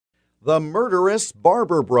The Murderous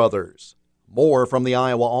Barber Brothers. More from the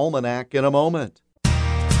Iowa Almanac in a moment.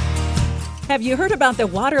 Have you heard about the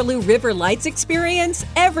Waterloo River Lights experience?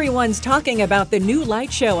 Everyone's talking about the new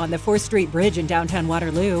light show on the 4th Street Bridge in downtown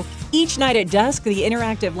Waterloo. Each night at dusk, the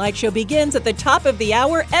interactive light show begins at the top of the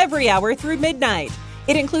hour every hour through midnight.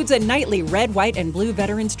 It includes a nightly red, white, and blue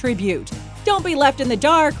veterans tribute. Don't be left in the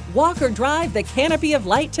dark. Walk or drive the canopy of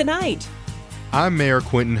light tonight. I'm Mayor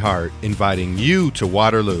Quentin Hart, inviting you to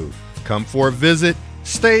Waterloo. Come for a visit,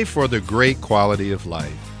 stay for the great quality of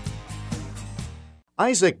life.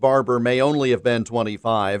 Isaac Barber may only have been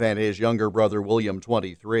 25 and his younger brother William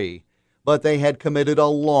 23, but they had committed a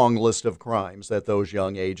long list of crimes at those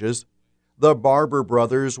young ages. The Barber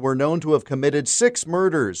brothers were known to have committed 6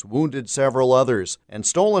 murders, wounded several others, and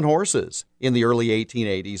stolen horses in the early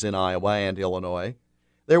 1880s in Iowa and Illinois.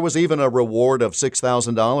 There was even a reward of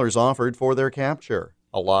 $6,000 offered for their capture,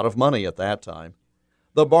 a lot of money at that time.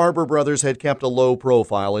 The Barber brothers had kept a low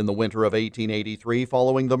profile in the winter of 1883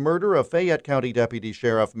 following the murder of Fayette County Deputy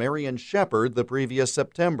Sheriff Marion Shepard the previous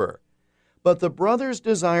September. But the brothers'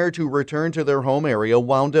 desire to return to their home area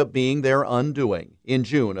wound up being their undoing in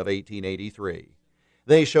June of 1883.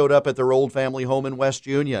 They showed up at their old family home in West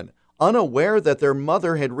Union, unaware that their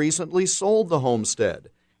mother had recently sold the homestead,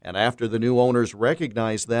 and after the new owners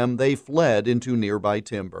recognized them, they fled into nearby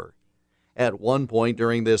timber. At one point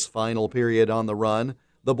during this final period on the run,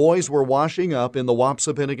 the boys were washing up in the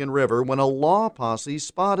Wapsipinicon River when a law posse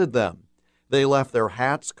spotted them. They left their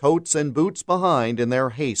hats, coats, and boots behind in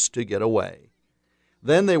their haste to get away.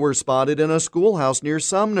 Then they were spotted in a schoolhouse near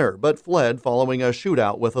Sumner, but fled following a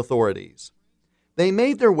shootout with authorities. They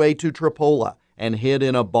made their way to Tripola and hid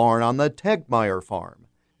in a barn on the Tegmeyer farm.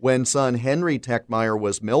 When son Henry Tegmeyer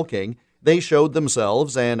was milking, they showed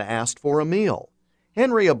themselves and asked for a meal.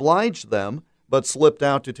 Henry obliged them, but slipped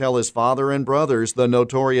out to tell his father and brothers the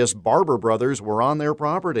notorious Barber brothers were on their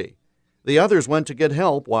property. The others went to get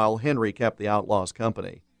help while Henry kept the outlaws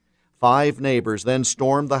company. 5 neighbors then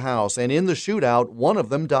stormed the house, and in the shootout, one of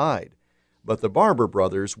them died. But the Barber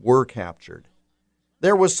brothers were captured.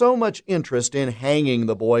 There was so much interest in hanging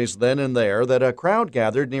the boys then and there that a crowd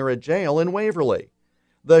gathered near a jail in Waverly.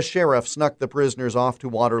 The sheriff snuck the prisoners off to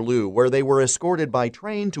Waterloo, where they were escorted by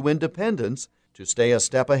train to Independence to stay a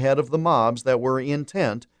step ahead of the mobs that were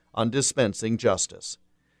intent on dispensing justice.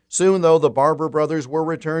 Soon, though, the Barber brothers were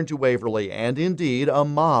returned to Waverly, and indeed a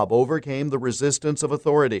mob overcame the resistance of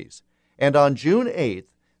authorities. And on June 8th,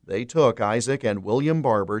 they took Isaac and William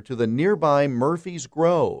Barber to the nearby Murphy's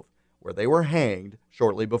Grove, where they were hanged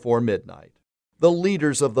shortly before midnight. The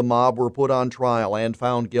leaders of the mob were put on trial and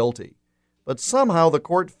found guilty, but somehow the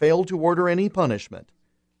court failed to order any punishment.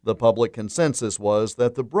 The public consensus was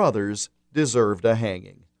that the brothers deserved a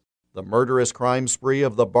hanging. The murderous crime spree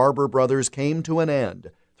of the Barber brothers came to an end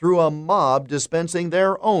through a mob dispensing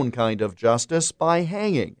their own kind of justice by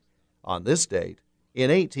hanging on this date in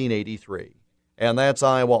 1883. And that's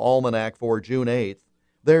Iowa Almanac for June 8th.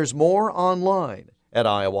 There's more online at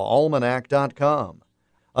iowaalmanac.com.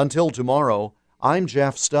 Until tomorrow, I'm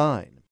Jeff Stein.